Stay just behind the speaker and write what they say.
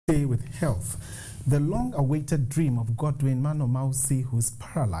with health. The long-awaited dream of Godwin Manor Mawusi, who is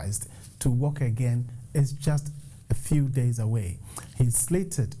paralyzed, to walk again is just a few days away. He's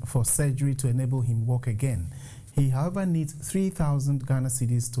slated for surgery to enable him walk again. He, however, needs 3,000 Ghana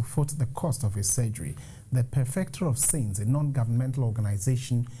cedis to foot the cost of his surgery. The Perfecter of Saints, a non-governmental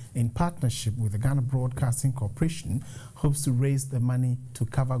organization in partnership with the Ghana Broadcasting Corporation, hopes to raise the money to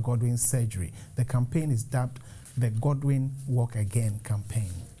cover Godwin's surgery. The campaign is dubbed the Godwin Walk Again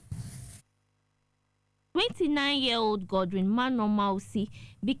campaign. 29-year-old Godwin Manor Mawusi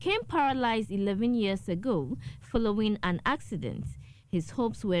became paralyzed 11 years ago following an accident. His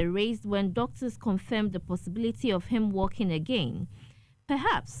hopes were raised when doctors confirmed the possibility of him walking again.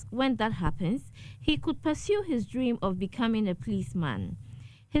 Perhaps when that happens, he could pursue his dream of becoming a policeman.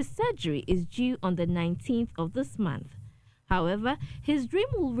 His surgery is due on the 19th of this month. However, his dream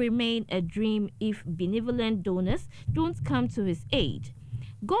will remain a dream if benevolent donors don't come to his aid.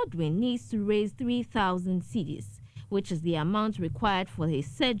 Godwin needs to raise 3,000 cedis, which is the amount required for his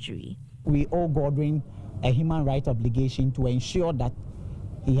surgery. We owe Godwin a human rights obligation to ensure that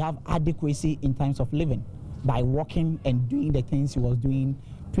he have adequacy in terms of living by working and doing the things he was doing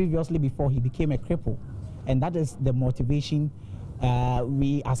previously before he became a cripple. And that is the motivation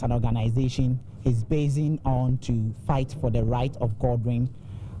we as an organization is basing on to fight for the right of Godwin,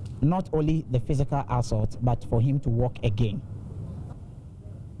 not only the physical assault, but for him to walk again.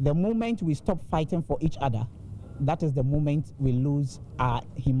 The moment we stop fighting for each other, that is the moment we lose our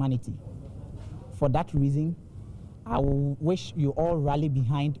humanity. For that reason, I will wish you all rally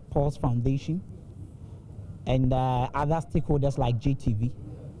behind POS Foundation and other stakeholders like GTV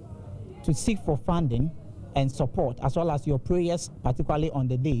to seek for funding and support, as well as your prayers, particularly on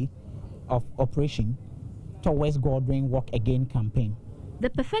the day of operation, towards Godwin Walk Again campaign. The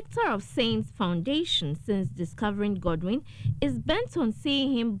Perfecter of Saints Foundation, since discovering Godwin, is bent on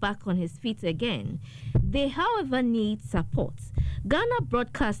seeing him back on his feet again. They, however, need support. Ghana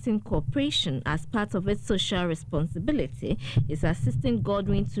Broadcasting Corporation, as part of its social responsibility, is assisting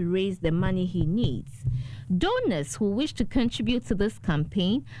Godwin to raise the money he needs. Donors who wish to contribute to this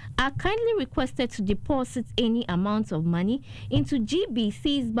campaign are kindly requested to deposit any amount of money into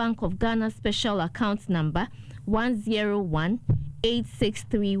GBC's Bank of Ghana special account number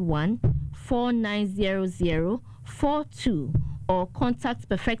 101-8631-490042 or contact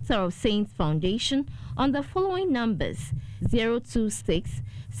Perfecter of Saints Foundation on the following numbers: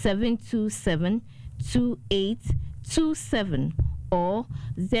 026-727-2827 or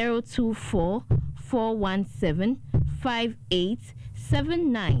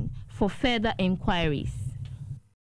 024-417-5879 for further inquiries.